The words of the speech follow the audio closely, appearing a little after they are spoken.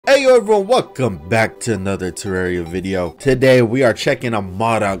Hey everyone, welcome back to another Terraria video. Today we are checking a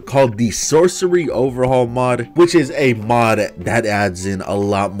mod out called the Sorcery Overhaul mod, which is a mod that adds in a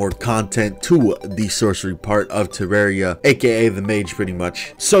lot more content to the sorcery part of Terraria, aka the mage pretty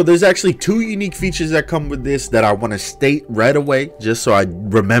much. So there's actually two unique features that come with this that I want to state right away, just so I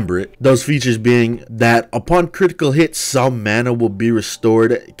remember it. Those features being that upon critical hit, some mana will be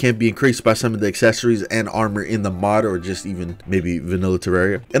restored. It can be increased by some of the accessories and armor in the mod, or just even maybe vanilla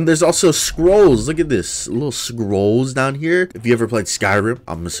Terraria. And there's also scrolls. Look at this, little scrolls down here. If you ever played Skyrim,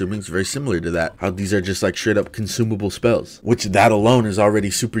 I'm assuming it's very similar to that, how these are just like straight up consumable spells, which that alone is already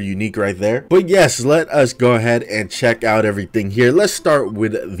super unique right there. But yes, let us go ahead and check out everything here. Let's start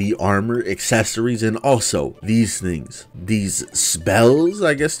with the armor, accessories, and also these things, these spells,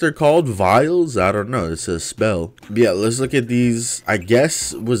 I guess they're called vials. I don't know, it says spell. Yeah, let's look at these. I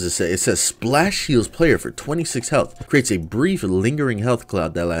guess, what does it say? It says splash heals player for 26 health, creates a brief lingering health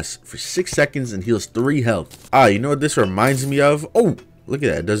cloud that lasts for 6 seconds and heals 3 health. You know what this reminds me of? Oh, look at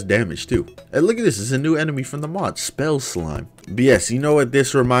that, it does damage too. And look at this, it's a new enemy from the mod, Spell Slime. But yes, you know what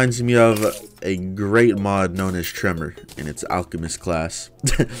this reminds me of? A great mod known as Tremor in its Alchemist class.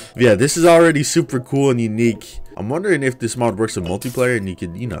 Yeah, this is already super cool and unique. I'm wondering if this mod works with multiplayer and you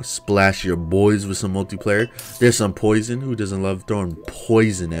could, you know, splash your boys with some multiplayer. There's some poison. Who doesn't love throwing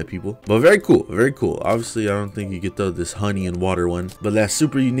poison at people? But very cool, very cool. Obviously, I don't think you could throw this honey and water one, but that's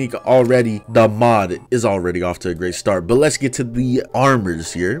super unique already. The mod is already off to a great start. But let's get to the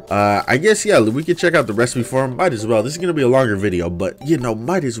armors here. I guess, yeah, we could check out the recipe for them. Might as well. This is going to be a longer video, but, you know,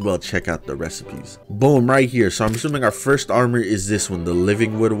 might as well check out the recipes. Boom, right here. So I'm assuming our first armor is this one, the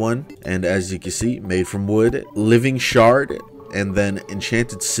living wood one. And as you can see, made from wood. Living shard, and then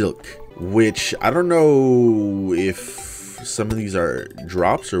enchanted silk, which I don't know if some of these are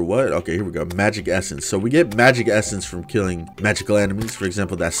drops or what. Okay, here we go. Magic essence. So we get magic essence from killing magical enemies. For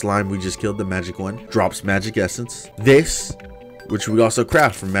example, that slime we just killed, the magic one, drops magic essence. This, which we also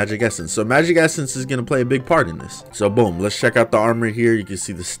craft from magic essence. So magic essence is going to play a big part in this. So boom, let's check out the armor here. You can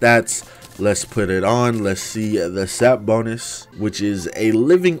see the stats. Let's put it on. Let's see the stat bonus, which is a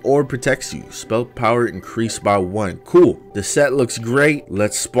living orb protects you. Spell power increased by 1. Cool. The set looks great.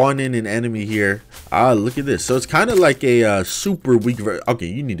 Let's spawn in an enemy here. Look at this. So it's kind of like a super weak version. Okay,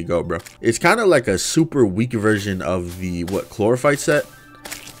 you need to go, bro. It's kind of like a super weak version of the chlorophyte set,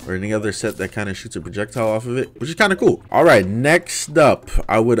 or any other set that kind of shoots a projectile off of it, which is kind of cool. All right, next up,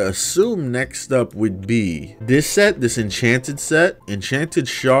 I would assume next up would be this set, this enchanted set. Enchanted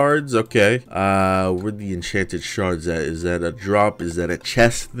shards. Okay, where the enchanted shards at? Is that a drop? Is that a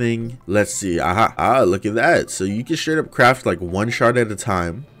chest thing? Let's see. Look at that. So you can straight up craft like 1 shard at a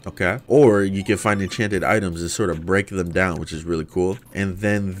time. Okay, or you can find enchanted items and sort of break them down, which is really cool. And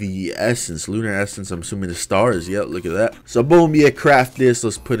then the essence, lunar essence, I'm assuming the stars. Yep, look at that. So boom, yeah, craft this.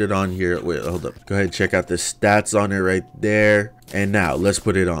 Let's put it on here. Wait, hold up, go ahead and check out the stats on it right there. And now let's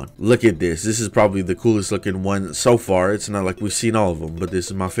put it on. Look at this. This is probably the coolest looking one so far. It's not like we've seen all of them, but this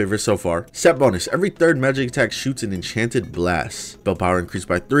is my favorite so far. Set bonus. Every third magic attack shoots an enchanted blast. Spell power increased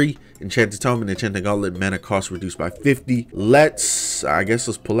by 3. Enchanted tome and enchanted gauntlet mana cost reduced by 50. I guess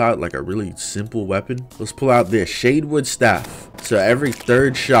let's pull out like a really simple weapon. Let's pull out this Shadewood staff. So every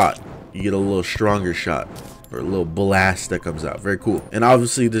third shot, you get a little stronger shot, or a little blast that comes out. Very cool. And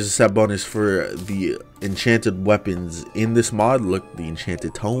obviously there's a set bonus for the enchanted weapons in this mod. Look, the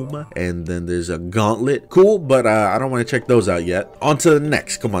enchanted tome, and then there's a gauntlet. Cool, but I don't want to check those out yet. On to the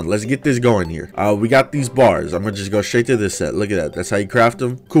next. Come on, let's get this going here. We got these bars. I'm gonna just go straight to this set. Look at that. That's how you craft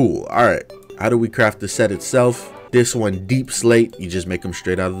them. Cool. All right, how do we craft the set itself? This one, deep slate, you just make them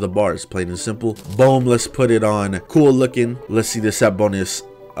straight out of the bars, plain and simple. Boom, let's put it on. Cool looking. Let's see the set bonus.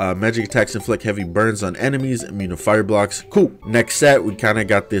 Magic attacks inflict heavy burns on enemies, immune to fire blocks. Cool. Next set, we kind of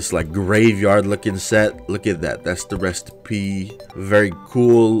got this like graveyard looking set. Look at that. That's the recipe. Very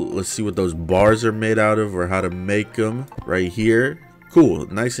cool. Let's see what those bars are made out of, or how to make them right here. Cool,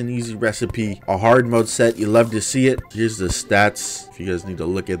 nice and easy recipe. A hard mode set, you love to see it. Here's the stats if you guys need to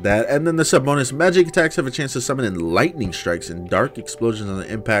look at that. And then the sub bonus, magic attacks have a chance to summon in lightning strikes and dark explosions on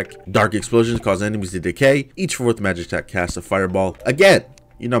the impact. Dark explosions cause enemies to decay. Each 4th magic attack casts a fireball. Again,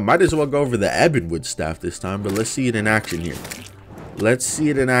 you know, might as well go over the Ebonwood staff this time, but let's see it in action here. Let's see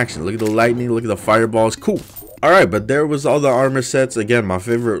it in action. Look at the lightning, look at the fireballs. Cool. All right, but there was all the armor sets. Again, my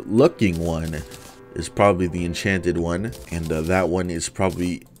favorite looking one is probably the enchanted one, and that one is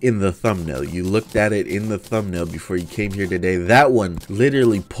probably in the thumbnail. You looked at it in the thumbnail before you came here today. That one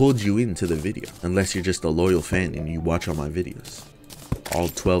literally pulled you into the video, unless you're just a loyal fan and you watch all my videos, all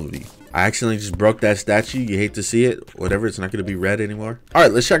 12 of you. I accidentally just broke that statue. You hate to see it. Whatever, it's not going to be red anymore. All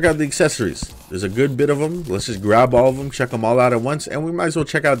right, let's check out the accessories. There's a good bit of them. Let's just grab all of them, check them all out at once, and we might as well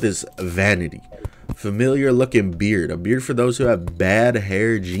check out this vanity. Familiar looking beard. A beard for those who have bad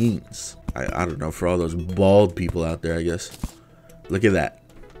hair genes. I don't know, for all those bald people out there, I guess. Look at that.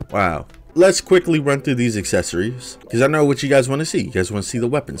 Wow. Let's quickly run through these accessories because I know what you guys want to see. You guys want to see the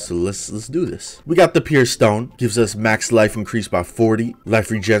weapons, so let's do this. We got the Pierce Stone, gives us max life increase by 40, life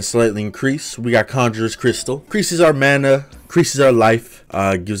regen slightly increase. We got Conjurer's Crystal, increases our mana, increases our life,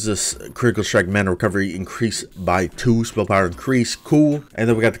 gives us critical strike mana recovery increase by 2, spell power increase, cool. And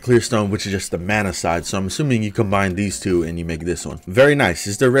then we got the Clear Stone, which is just the mana side, so I'm assuming you combine these two and you make this one. Very nice.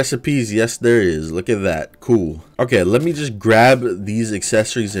 Is there recipes? Yes, there is. Look at that. Cool. Okay, let me just grab these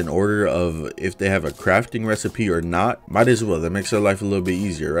accessories in order of if they have a crafting recipe or not. Might as well. That makes our life a little bit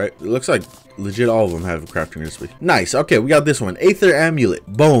easier, right? It looks like legit all of them have a crafting recipe. Nice. Okay, we got this one. Aether Amulet.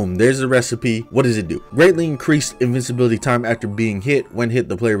 Boom. There's the recipe. What does it do? Greatly increased invincibility time after being hit. When hit,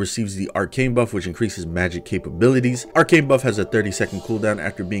 the player receives the Arcane buff, which increases magic capabilities. Arcane buff has a 30-second cooldown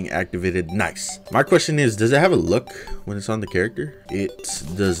after being activated. Nice. My question is, does it have a look when it's on the character? It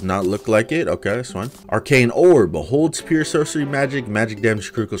does not look like it. Okay, that's fine. Arcane Orb. Holds pure sorcery magic. Magic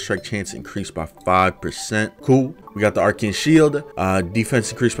damage critical strike chance increased by 5%. Cool. We got the Arcane Shield,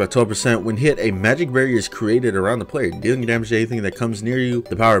 defense increased by 12%. When hit, a magic barrier is created around the player, dealing damage to anything that comes near you.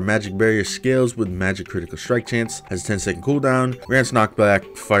 The power of magic barrier scales with magic critical strike chance, has a 10-second cooldown, grants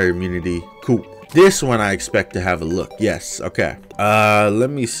knockback, fire immunity. Cool. This one I expect to have a look. Yes, okay. Let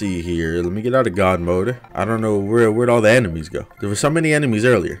me see here. Let me get out of God mode. I don't know where'd all the enemies go. There were so many enemies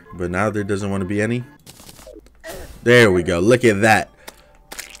earlier, but now there doesn't want to be any. There we go. Look at that.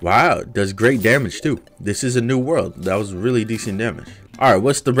 Wow, it does great damage too. This is a new world. That was really decent damage. All right,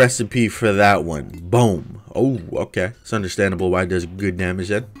 what's the recipe for that one? Boom. Oh, okay. It's understandable why it does good damage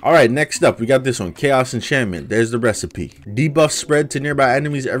then. All right, next up, we got this one. Chaos Enchantment. There's the recipe. Debuffs spread to nearby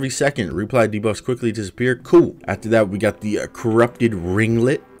enemies every second. Reply debuffs quickly disappear. Cool. After that, we got the Corrupted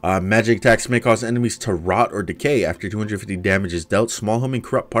Ringlet. Magic attacks may cause enemies to rot or decay. After 250 damage is dealt, small homing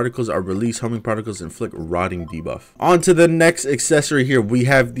corrupt particles are released. Homing particles inflict rotting debuff. On to the next accessory here. We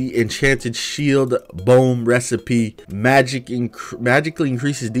have the Enchanted Shield. Boom. Recipe. Magically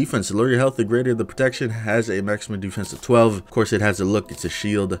increases defense. The lower your health, the greater the protection. Has a maximum defense of 12. Of course, it has a look. It's a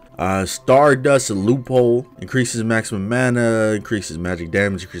shield. Stardust Loophole. Increases maximum mana. Increases magic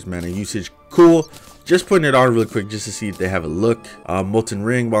damage. Increases mana usage. Cool. Just putting it on real quick just to see if they have a look. Molten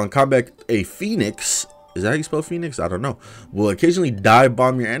Ring. While in combat, a Phoenix, is that how you spell Phoenix? I don't know, will occasionally dive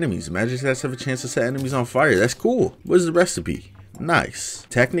bomb your enemies. Magic attacks have a chance to set enemies on fire. That's cool. What is the recipe? Nice.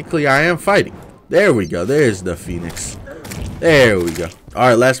 Technically, I am fighting. There we go. There's the Phoenix. There we go. All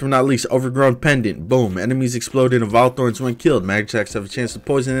right, last but not least, Overgrown Pendant. Boom. Enemies explode into Vile Thorns when killed. Magic attacks have a chance to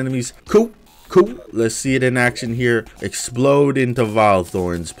poison enemies. Cool. Cool. Let's see it in action here. Explode into Vile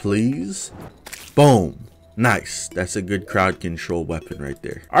Thorns, please. Boom. Nice. That's a good crowd control weapon right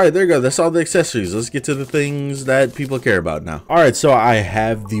there. All right, there you go. That's all the accessories. Let's get to the things that people care about now. All right, so I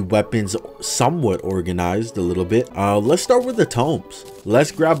have the weapons somewhat organized a little bit. Let's start with the tomes.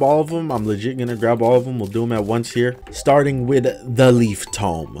 Let's grab all of them. I'm legit gonna grab all of them. We'll do them at once here. Starting with the Leaf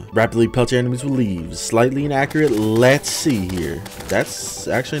Tome. Rapidly pelt your enemies with leaves. Slightly inaccurate. Let's see here. That's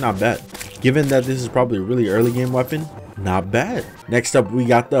actually not bad. Given that this is probably a really early game weapon, not bad. Next up, we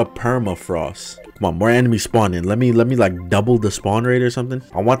got the Permafrost. Come on, more enemies spawning. Let me like double the spawn rate or something.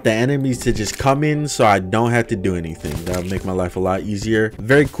 I want the enemies to just come in so I don't have to do anything. That'll make my life a lot easier.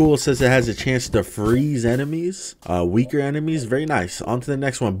 Very cool. It says it has a chance to freeze enemies, weaker enemies. Very nice. On to the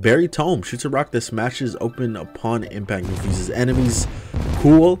next one. Berry Tome. Shoots a rock that smashes open upon impact and freezes enemies.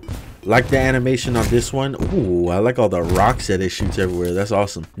 Cool. Like the animation on this one. Ooh, I like all the rocks that it shoots everywhere. That's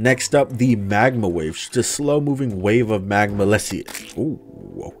awesome. Next up, the Magma Wave. Shoots a slow moving wave of magma. Let's see it. Ooh,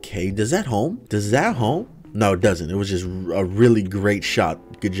 okay. Does that home? Does that home? No, it doesn't. It was just a really great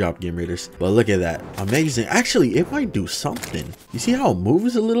shot. Good job, Game Raiders. But look at that. Amazing. Actually, it might do something. You see how it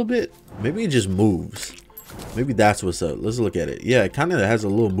moves a little bit? Maybe it just moves. Maybe that's what's up. Let's look at it. Yeah, it kind of has a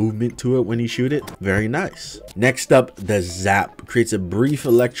little movement to it when you shoot it. Very nice. Next up, the Zap. Creates a brief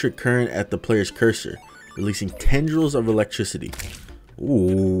electric current at the player's cursor, releasing tendrils of electricity.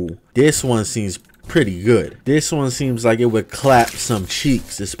 Ooh, this one seems pretty good. This one seems like it would clap some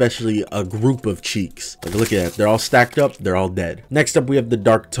cheeks, especially a group of cheeks. Like, look at that. They're all stacked up. They're all dead. Next up, we have the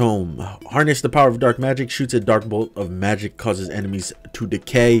Dark Tome. Harness the power of dark magic. Shoots a dark bolt of magic. Causes enemies to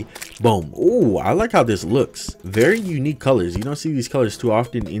decay. Boom. Ooh, I like how this looks. Very unique colors. You don't see these colors too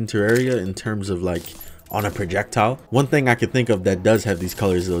often in Terraria in terms of like on a projectile. One thing I can think of that does have these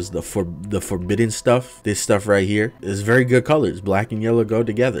colors though is the forbidden stuff. This stuff right here is very good colors. Black and yellow go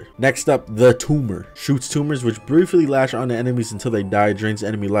together. Next up, the tumor. Shoots tumors which briefly lash onto enemies until they die. Drains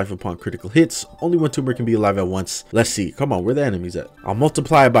enemy life upon critical hits. Only one tumor can be alive at once. Let's see. Come on, where the enemies at? I'll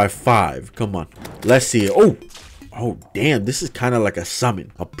multiply it by 5. Come on. Let's see. Oh damn, this is kind of like a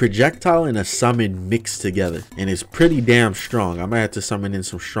summon. A projectile and a summon mixed together, and it's pretty damn strong. I might have to summon in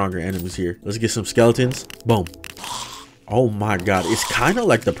some stronger enemies here. Let's get some skeletons. Boom. Oh my god, it's kind of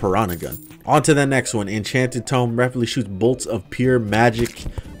like the piranha gun. On to the next one. Enchanted Tome rapidly shoots bolts of pure magic.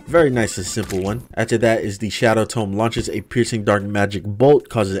 Very nice and simple one. After that is the Shadow Tome. Launches a piercing dark magic bolt,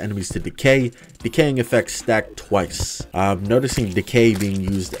 causes enemies to decay. Decaying effects stack twice. I'm noticing decay being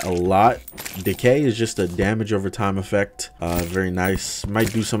used a lot. Decay is just a damage over time effect. Very nice.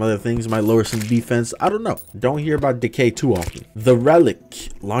 Might do some other things, might lower some defense. I don't know. Don't hear about decay too often. The Relic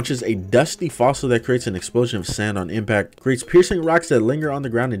launches a dusty fossil that creates an explosion of sand on impact. Creates piercing rocks that linger on the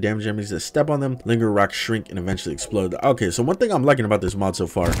ground and damage enemies that step on them. Linger rocks shrink and eventually explode. Okay, so one thing I'm liking about this mod so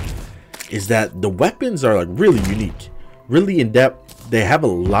far is that the weapons are like really unique, really in depth. They have a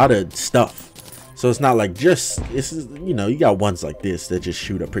lot of stuff. So it's not like just, it's, you know, you got ones like this that just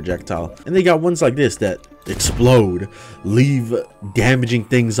shoot a projectile, and they got ones like this that explode, leave damaging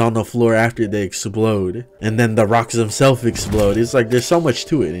things on the floor after they explode, and then the rocks themselves explode. It's like there's so much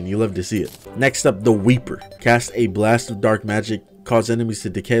to it, and you love to see it. Next up, the Weeper. Cast a blast of dark magic. Cause enemies to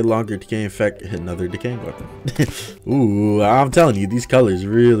decay longer. Decay effect. Another decaying weapon. Ooh, I'm telling you, these colors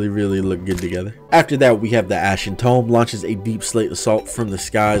really look good together. After that, we have the Ashen Tome. Launches a deep slate assault from the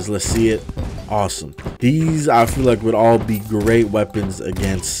skies. Let's see it. Awesome. These I feel like would all be great weapons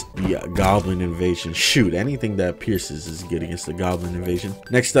against the goblin invasion. Shoot, anything that pierces is good against the goblin invasion.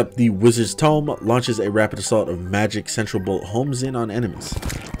 Next up, the Wizard's Tome. Launches a rapid assault of magic. Central bolt homes in on enemies.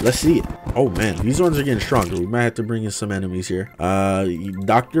 Let's see it. Oh man, these ones are getting stronger. We might have to bring in some enemies here.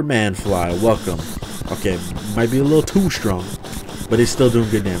 Dr. Manfly, welcome. Okay, might be a little too strong, but it's still doing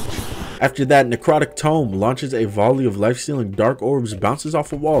good damage. After that, Necrotic Tome launches a volley of life-stealing dark orbs, bounces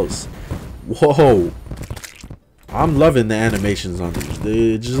off of walls. Whoa. I'm loving the animations on these.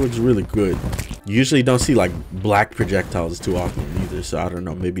 It just looks really good. You usually don't see like black projectiles too often either, so I don't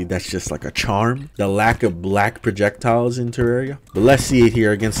know, maybe that's just like a charm, the lack of black projectiles in Terraria. But let's see it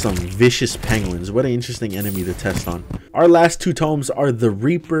here against some vicious penguins. What an interesting enemy to test on. Our last two tomes are the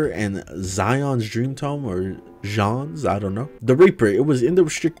Reaper and Zion's Dream Tome, or Jean's, I don't know. The Reaper, it was in the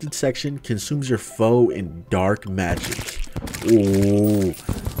restricted section, consumes your foe in dark magic. Ooh,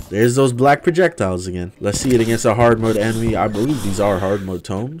 there's those black projectiles again. Let's see it against a hard mode enemy. I believe these are hard mode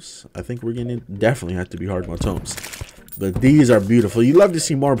tomes. I think we're gonna definitely have to be hard mode tomes. But these are beautiful. You love to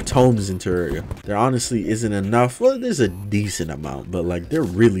see more tomes in Terraria. There honestly isn't enough. Well, there's a decent amount, but like they're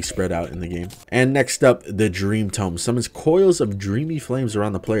really spread out in the game. And next up, the Dream Tome. Summons coils of dreamy flames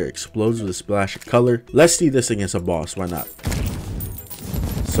around the player. Explodes with a splash of color. Let's see this against a boss. Why not?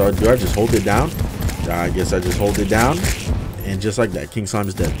 So do I just hold it down? I guess I just hold it down. And just like that, King Slime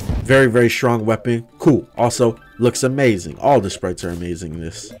is dead. Very strong weapon. Cool. Also looks amazing. All the sprites are amazing in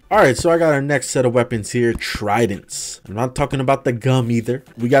this. Alright, so I got our next set of weapons here. Tridents. I'm not talking about the gum either.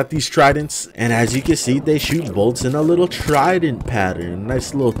 We got these tridents, and as you can see, they shoot bolts in a little trident pattern.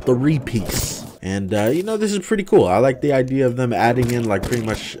 Nice little 3-piece. And you know, this is pretty cool. I like the idea of them adding in like pretty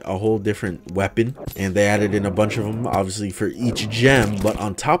much a whole different weapon, and they added in a bunch of them obviously for each gem. But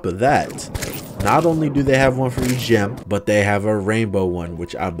on top of that, not only do they have one for each gem, but they have a rainbow one,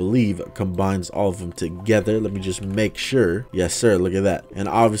 which I believe combines all of them together. Let me just make sure. Yes sir, look at that. And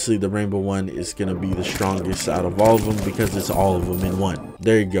obviously the rainbow one is gonna be the strongest out of all of them because it's all of them in one.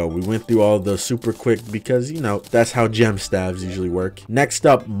 There you go. We went through all of those super quick because, you know, that's how gem staves usually work. Next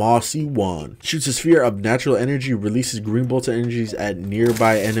up, Mossy Wand. Shoots a sphere of natural energy, releases green bolts of energies at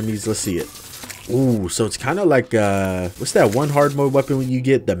nearby enemies. Let's see it. Ooh, so it's kind of like what's that one hard mode weapon when you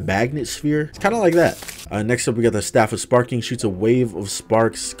get the magnet sphere? It's kind of like that. Next up, we got the Staff of Sparking. Shoots a wave of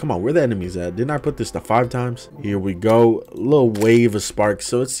sparks. Come on, where the enemies at? Didn't I put this to 5 times? Here we go. A little wave of sparks.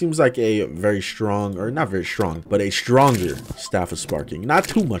 So it seems like a very strong, or not very strong, but a stronger Staff of Sparking. Not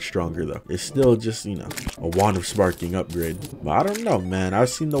too much stronger though. It's still just, you know, a Wand of Sparking upgrade. But I don't know, man. I've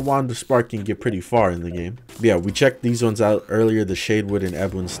seen the Wand of Sparking get pretty far in the game. But yeah, we checked these ones out earlier. The Shadewood and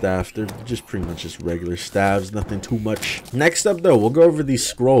Ebwin staff. They're just pretty much just regular staves. Nothing too much. Next up though, we'll go over these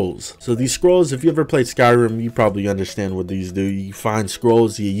scrolls. So these scrolls, if you ever played Skyrim, you probably understand what these do. You find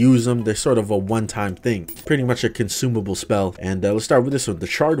scrolls, you use them. They're sort of a one-time thing. Pretty much a consumable spell. And let's start with this one. The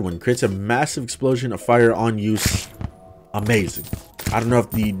Shard one creates a massive explosion of fire on use. amazing. I don't know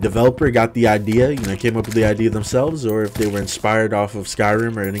if the developer got the idea, you know, came up with the idea themselves, or if they were inspired off of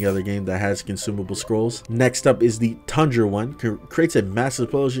Skyrim or any other game that has consumable scrolls. Next up is the Tundra one. Creates a massive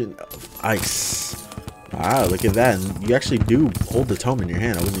explosion of ice. Ah, look at that. And you actually do hold the tome in your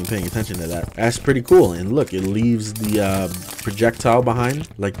hand. I wasn't even paying attention to that. That's pretty cool. And look, it leaves the projectile behind,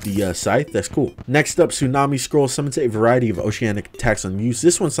 like the scythe. That's cool. Next up, Tsunami Scroll summons a variety of oceanic attacks on use.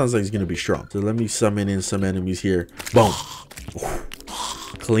 This one sounds like it's going to be strong. So let me summon in some enemies here. Boom.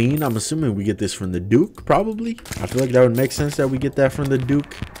 Clean. I'm assuming we get this from the Duke, probably. I feel like that would make sense that we get that from the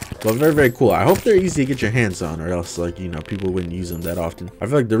Duke. But very, very cool. I hope they're easy to get your hands on, or else, like, you know, people wouldn't use them that often. I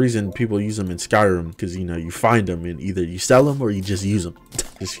feel like the reason people use them in Skyrim, because, you know, you find them and either you sell them or you just use them.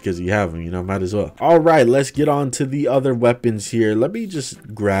 Just because you have them, you know, might as well. All right, let's get on to the other weapons here. Let me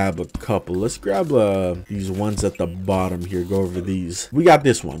just grab a couple. Let's grab these ones at the bottom here. Go over these. We got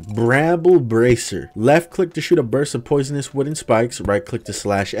this one, Bramble Bracer. Left click to shoot a burst of poisonous wooden spikes. Right click to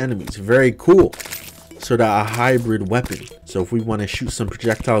slash enemies. Very cool. Sort of a hybrid weapon. So if we want to shoot some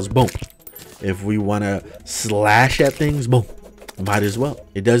projectiles, boom. If we want to slash at things, boom. Might as well.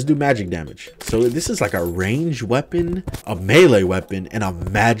 It does do magic damage. So this is like a ranged weapon, a melee weapon, and a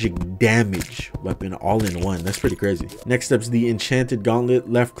magic damage weapon all in one. That's pretty crazy. Next up is the Enchanted Gauntlet.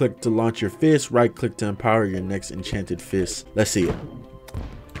 Left click to launch your fist. Right click to empower your next enchanted fist. Let's see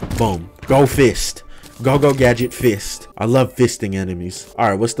it. Boom. Go fist. Go gadget fist. I love fisting enemies.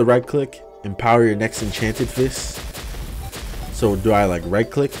 All right, what's the right click? Empower your next enchanted fist. So do I like right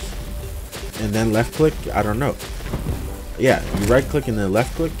click and then left click? I don't know. Yeah, you right click and then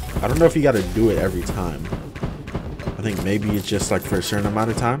left click. I don't know if you got to do it every time. I think maybe it's just like for a certain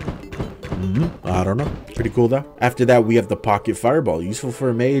amount of time. I don't know. Pretty cool though. After that, we have the Pocket Fireball, useful for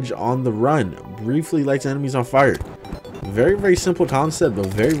a mage on the run. Briefly lights enemies on fire. Very, very simple concept, but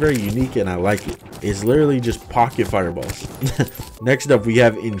very, very unique, and I like it. It's literally just pocket fireballs. Next up, we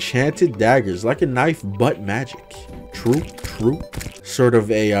have Enchanted Daggers, like a knife, but magic. True. Sort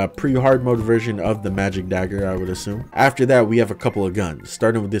of a pre-hard mode version of the magic dagger, I would assume. After that, we have a couple of guns,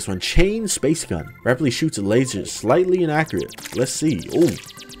 starting with this one, Chain Space Gun. Rapidly shoots lasers, slightly inaccurate. Let's see. Ooh.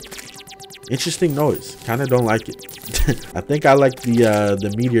 Interesting noise. Kind of don't like it. I think I like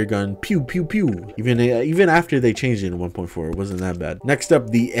the meteor gun. Pew pew pew. Even after they changed it in 1.4, it wasn't that bad. Next up,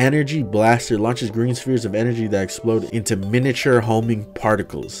 the Energy Blaster launches green spheres of energy that explode into miniature homing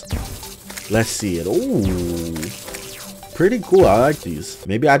particles. Let's see it. Ooh, pretty cool. I like these.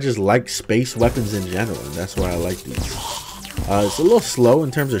 Maybe I just like space weapons in general, and that's why I like these. It's a little slow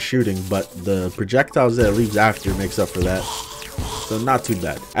in terms of shooting, but the projectiles that it leaves after makes up for that. So not too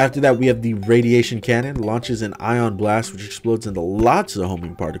bad. After that, we have the Radiation Cannon. Launches an ion blast which explodes into lots of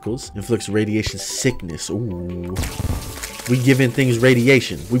homing particles. Inflicts radiation sickness. Ooh. We giving things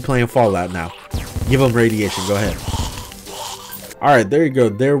radiation. We playing Fallout now. Give them radiation. Go ahead. Alright, there you go.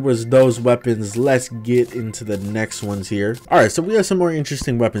 There was those weapons. Let's get into the next ones here. Alright, so we have some more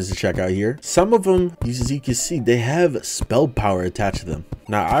interesting weapons to check out here. Some of them, as you can see, they have spell power attached to them.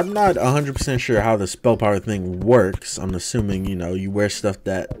 Now, I'm not 100% sure how the spell power thing works. I'm assuming, you know, you wear stuff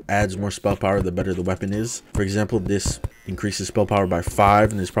that adds more spell power the better the weapon is. For example, this increases spell power by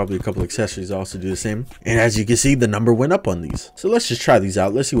 5, and there's probably a couple accessories that also do the same. And as you can see, the number went up on these. So let's just try these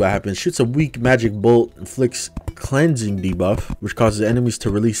out. Let's see what happens. Shoots a weak magic bolt, inflicts cleansing debuff, which causes enemies to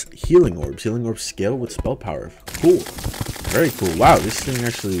release healing orbs. Healing orbs scale with spell power. Cool. Very cool. Wow, this thing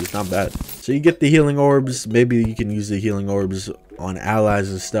actually is not bad. So you get the healing orbs. Maybe you can use the healing orbs on allies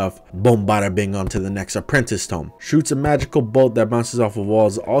and stuff. Boom, bada bing, on to the next Apprentice Tome. Shoots a magical bolt that bounces off of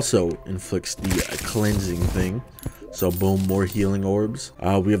walls. Also inflicts the cleansing thing. So boom, more healing orbs.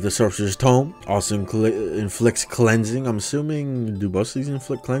 We have the Sorcerer's Tome, also inflicts cleansing. I'm assuming, do both of these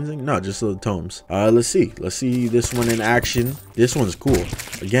inflict cleansing? No, just the tomes. Let's see this one in action. This one's cool.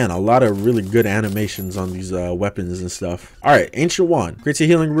 Again, a lot of really good animations on these weapons and stuff. All right, Ancient Wand creates a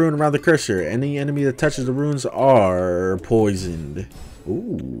healing rune around the cursor. Any enemy that touches the runes are poisoned.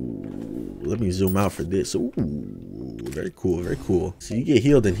 Ooh, let me zoom out for this. Ooh, very cool, very cool. So you get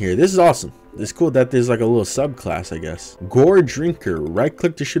healed in here. This is awesome. It's cool that there's like a little subclass, I guess. Gore Drinker. Right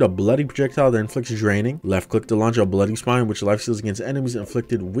click to shoot a bloody projectile that inflicts draining. Left click to launch a bloody spine, which life steals against enemies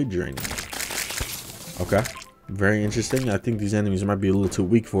inflicted with draining. Okay, very interesting. I think these enemies might be a little too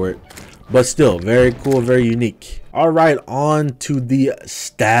weak for it, but still very cool, very unique. All right, on to the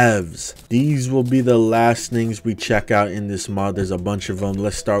staves. These will be the last things we check out in this mod. There's a bunch of them.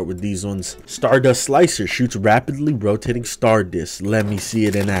 Let's start with these ones. Stardust Slicer shoots rapidly rotating star discs. Let me see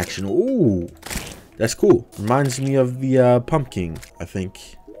it in action. Ooh, that's cool. Reminds me of the pumpkin, I think.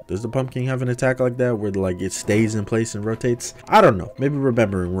 Does the pumpkin have an attack like that where like it stays in place and rotates? I don't know. Maybe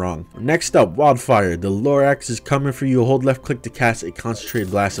remembering wrong. Next up, wildfire. The Lorax is coming for you. Hold left click to cast a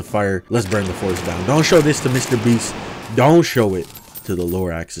concentrated blast of fire. Let's burn the forest down. Don't show this to Mr. Beast. Don't show it to the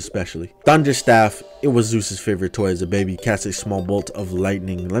Lorax especially. Thunder Staff. It was Zeus's favorite toy as a baby. Cast a small bolt of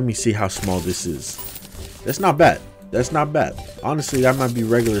lightning. Let me see how small this is. That's not bad. That's not bad. Honestly, that might be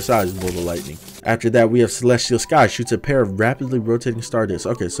regular size bolt of lightning. After that, we have Celestial Sky. Shoots a pair of rapidly rotating star discs.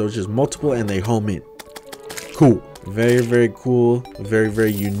 Okay, so it's just multiple and they home in. Cool. Very, very cool. Very,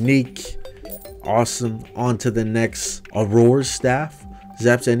 very unique. Awesome. On to the next. Aurora's Staff.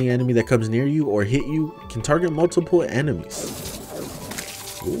 Zaps any enemy that comes near you or hit you. Can target multiple enemies.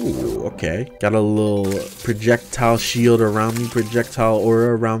 Ooh, okay. Got a little projectile shield around me. Projectile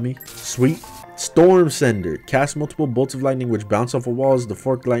aura around me. Sweet. Storm Sender. Cast multiple bolts of lightning which bounce off of walls. The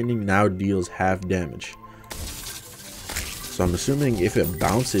forked lightning now deals half damage. So I'm assuming if it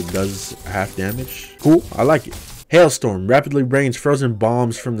bounces, it does half damage. Cool. I like it. Hailstorm. Rapidly rains frozen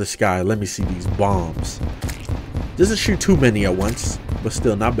bombs from the sky. Let me see these bombs. Doesn't shoot too many at once, but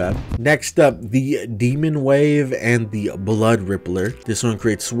still not bad. Next up, the Demon Wave and the Blood Rippler. This one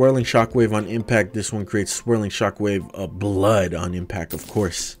creates swirling shockwave on impact. This one creates swirling shockwave of blood on impact, of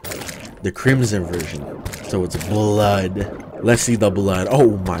course. The Crimson version, so it's blood. Let's see the blood.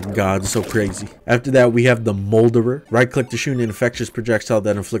 Oh my god, so crazy. After that, we have the Molderer. Right click to shoot an infectious projectile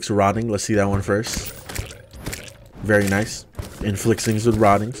that inflicts rotting. Let's see that one first. Very nice. Inflicts things with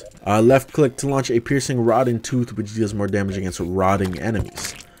rottings. Left click to launch a piercing rotting tooth which deals more damage against rotting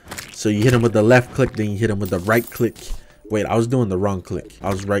enemies. So you hit him with the left click, then you hit him with the right click. Wait, I was doing the wrong click. I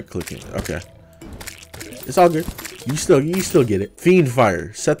was right clicking. Okay. It's all good. You still get it. Fiend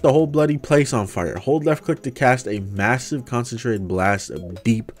Fire. Set the whole bloody place on fire. Hold left click to cast a massive concentrated blast of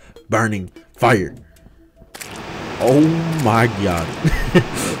deep burning fire. Oh my god.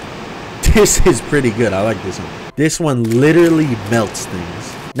 This is pretty good. I like this one. This one literally melts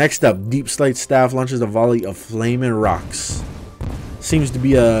things. Next up, Deep Slate Staff launches a volley of flaming rocks. Seems to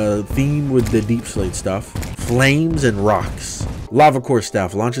be a theme with the Deep Slate stuff. Flames and rocks. Lava Core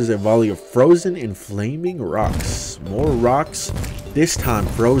Staff launches a volley of frozen and flaming rocks. More rocks, this time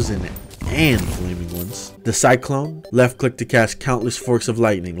frozen and flaming ones. The Cyclone, left click to cast countless forks of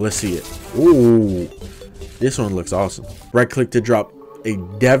lightning. Let's see it. Ooh, this one looks awesome. Right click to drop a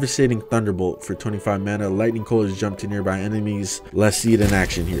devastating thunderbolt for 25 mana. Lightning coils jump to nearby enemies. Let's see it in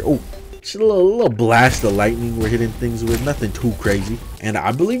action here. Oh, just a little blast of lightning we're hitting things with. Nothing too crazy. And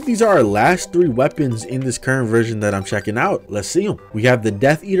I believe these are our last 3 weapons in this current version that I'm checking out. Let's see them. We have the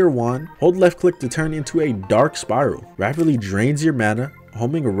Death Eater wand. Hold left click to turn into a dark spiral. Rapidly drains your mana.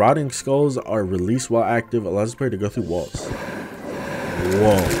 Homing rotting skulls are released while active. Allows the player to go through walls.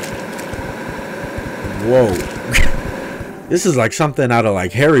 Whoa. Whoa. This is like something out of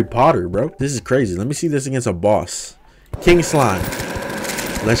like Harry Potter, bro. This is crazy. Let me see this against a boss. King Slime.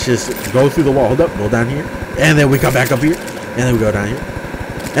 Let's just go through the wall. Hold up. Go down here. And then we come back up here. And then we go down here.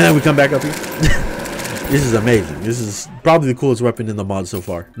 And then we come back up here. This is amazing. This is probably the coolest weapon in the mod so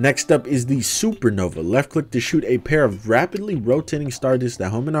far. Next up is the Supernova. Left click to shoot a pair of rapidly rotating star discs that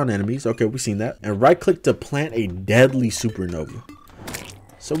home in on enemies. Okay, we've seen that. And right click to plant a deadly supernova.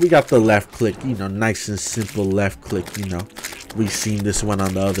 So we got the left click, you know, nice and simple left click, you know. We've seen this one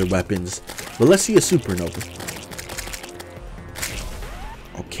on the other weapons. But let's see a supernova.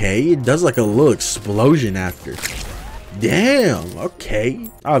 Okay, it does like a little explosion after. Damn, okay.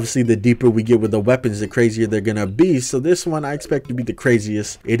 Obviously, the deeper we get with the weapons, the crazier they're gonna be. So this one I expect to be the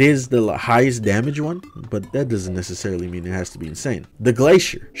craziest. It is the highest damage one, but that doesn't necessarily mean it has to be insane. The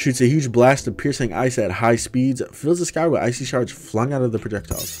Glacier shoots a huge blast of piercing ice at high speeds, fills the sky with icy shards flung out of the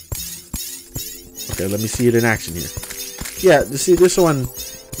projectiles. Okay, let me see it in action here. Yeah, see, this one,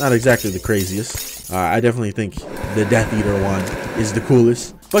 not exactly the craziest. I definitely think the Death Eater one is the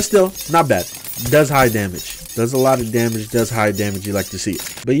coolest, but still, not bad. Does high damage. Does a lot of damage, does high damage. You like to see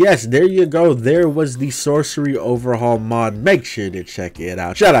it. But yes, there you go. There was the Sorcery Overhaul mod. Make sure to check it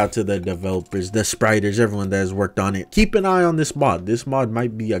out. Shout out to the developers, the spriters, everyone that has worked on it. Keep an eye on this mod. This mod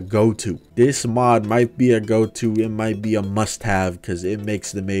might be a go-to. This mod might be a go-to. It might be a must-have because it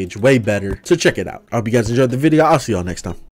makes the mage way better. So check it out. I hope you guys enjoyed the video. I'll see y'all next time.